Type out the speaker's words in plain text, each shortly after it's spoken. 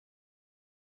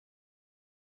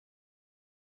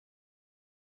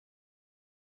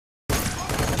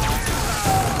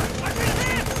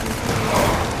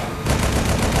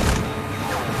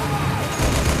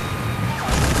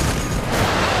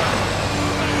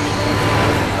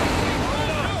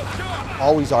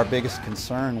Always our biggest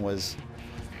concern was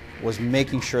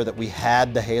making sure that we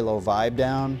had the Halo vibe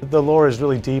down. The lore is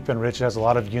really deep and rich. It has a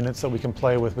lot of units that we can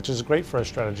play with, which is great for a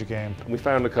strategy game. We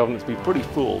found the Covenant to be pretty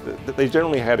full. That they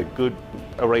generally had a good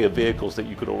array of vehicles that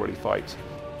you could already fight.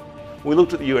 When we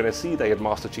looked at the UNSC, they had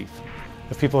Master Chief.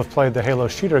 If people have played the Halo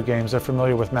shooter games, they're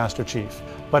familiar with Master Chief.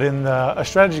 But in a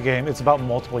strategy game, it's about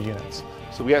multiple units.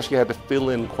 So we actually had to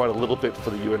fill in quite a little bit for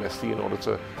the UNSC in order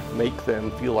to make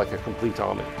them feel like a complete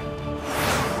army.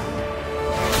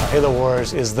 Halo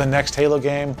Wars is the next Halo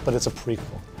game, but it's a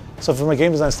prequel. So from a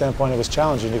game design standpoint, it was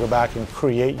challenging to go back and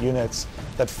create units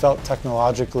that felt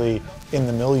technologically in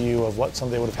the milieu of what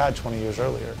they would have had 20 years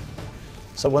earlier.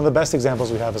 So one of the best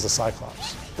examples we have is the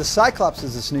Cyclops. The Cyclops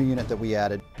is this new unit that we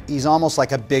added. He's almost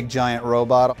like a big giant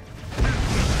robot.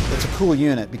 It's a cool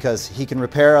unit because he can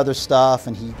repair other stuff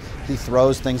and he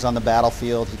throws things on the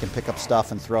battlefield. He can pick up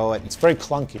stuff and throw it. It's very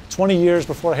clunky. 20 years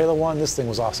before Halo 1, this thing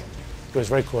was awesome. It was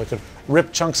very cool. It could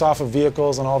rip chunks off of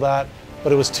vehicles and all that,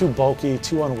 but it was too bulky,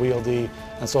 too unwieldy,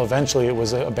 and so eventually it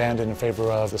was abandoned in favor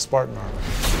of the Spartan armor.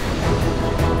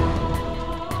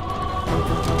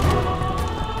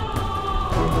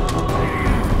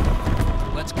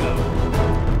 Let's go.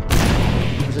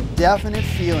 There's a definite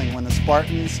feeling when the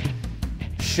Spartans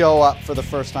show up for the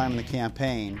first time in the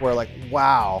campaign. We're like,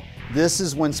 wow, this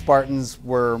is when Spartans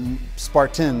were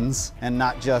Spartans and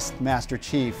not just Master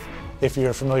Chief. If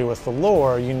you're familiar with the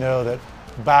lore, you know that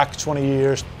back 20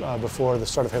 years before the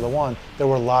start of Halo 1, there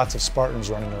were lots of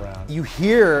Spartans running around. You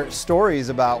hear stories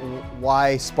about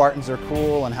why Spartans are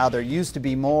cool and how there used to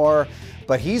be more,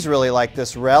 but he's really like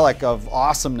this relic of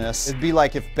awesomeness. It'd be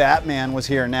like if Batman was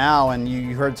here now and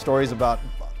you heard stories about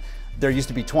there used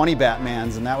to be 20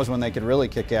 Batmans and that was when they could really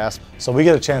kick ass. So we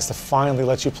get a chance to finally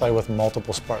let you play with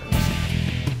multiple Spartans.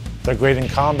 They're great in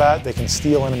combat, they can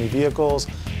steal enemy vehicles,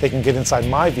 they can get inside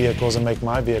my vehicles and make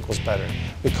my vehicles better.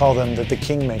 We call them the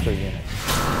Kingmaker unit.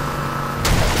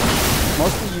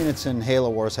 Most of the units in Halo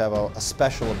Wars have a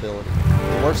special ability.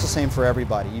 It works the same for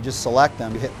everybody. You just select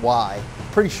them, you hit Y.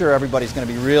 Pretty sure everybody's going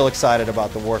to be real excited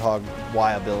about the Warthog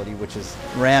Y ability, which is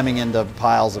ramming into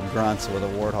piles of grunts with a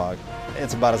Warthog.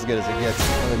 It's about as good as it gets.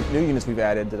 One of the new units we've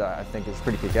added that I think is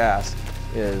pretty kick-ass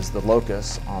is the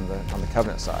Locust on the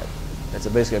Covenant side. It's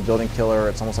basically a building killer.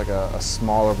 It's almost like a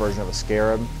smaller version of a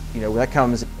Scarab. You know, when that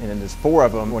comes and then there's 4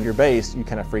 of them on your base, you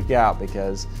kind of freak out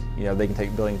because, you know, they can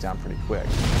take buildings down pretty quick.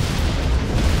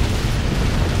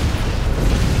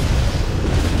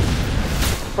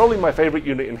 Probably my favorite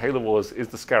unit in Halo Wars is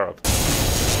the Scarab.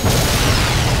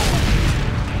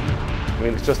 I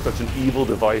mean, it's just such an evil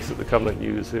device that the Covenant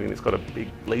use. I mean, it's got a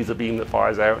big laser beam that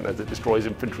fires out, and as it destroys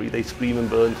infantry, they scream and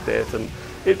burn to death, and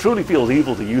it truly feels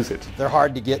evil to use it. They're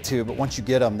hard to get to, but once you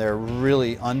get them, they're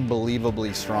really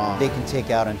unbelievably strong. They can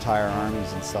take out entire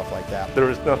armies and stuff like that. There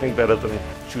is nothing better than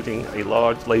shooting a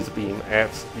large laser beam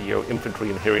at the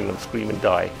infantry and hearing them scream and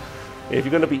die. If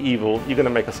you're going to be evil, you're going to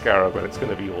make a Scarab, and it's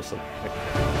going to be awesome.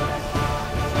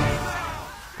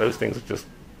 Those things are just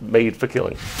made for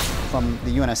killing. From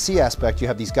the UNSC aspect, you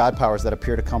have these god powers that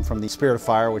appear to come from the Spirit of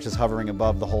Fire, which is hovering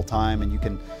above the whole time, and you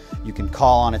can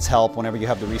call on its help whenever you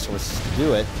have the resources to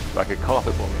do it. Like a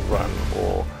carpet bombing run,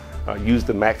 or use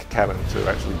the Mach cannon to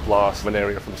actually blast an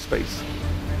area from space.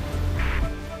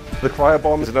 The cryo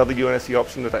bomb is another UNSC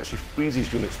option that actually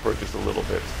freezes units for just a little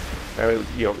bit. And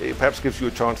it perhaps gives you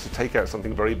a chance to take out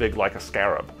something very big like a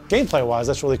Scarab. Gameplay-wise,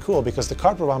 that's really cool because the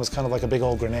carpet bomb is kind of like a big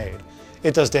old grenade.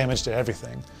 It does damage to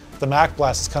everything. The Mach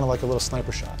blast is kind of like a little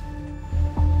sniper shot.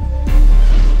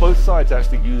 Both sides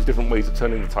actually use different ways of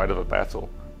turning the tide of a battle.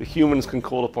 The humans can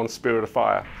call upon Spirit of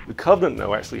Fire. The Covenant,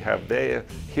 though, actually have their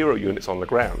hero units on the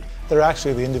ground. They're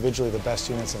actually individually the best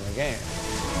units in the game.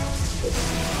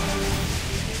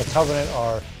 The Covenant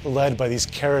are led by these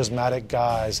charismatic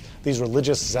guys, these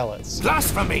religious zealots.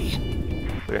 Blasphemy!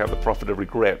 They have the Prophet of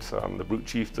Regret, the Brute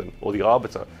Chieftain, or the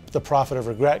Arbiter. The Prophet of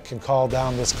Regret can call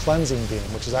down this cleansing beam,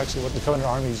 which is actually what the Covenant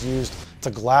armies used to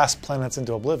glass planets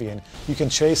into oblivion. You can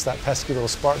chase that pesky little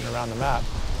Spartan around the map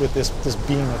with this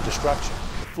beam of destruction.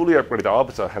 The fully upgraded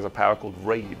Arbiter has a power called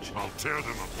Rage. I'll tear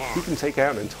them apart. He can take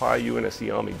out an entire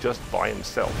UNSC army just by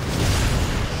himself.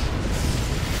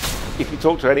 If you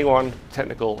talk to anyone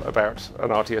technical about an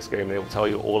RTS game, they will tell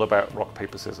you all about rock,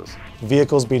 paper, scissors.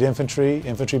 Vehicles beat infantry,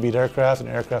 infantry beat aircraft, and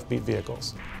aircraft beat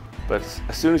vehicles. But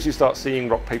as soon as you start seeing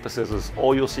rock, paper, scissors,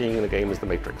 all you're seeing in the game is the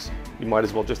Matrix. You might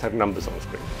as well just have numbers on the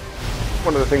screen.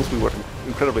 One of the things we worked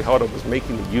incredibly hard on was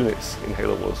making the units in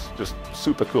Halo was just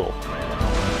super cool.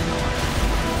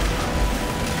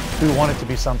 We want it to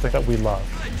be something that we love.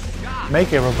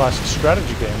 Make a robust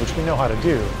strategy game, which we know how to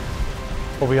do,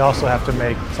 but we also have to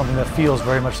make something that feels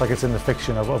very much like it's in the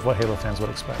fiction of what Halo fans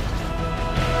would expect.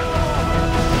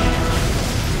 Bye.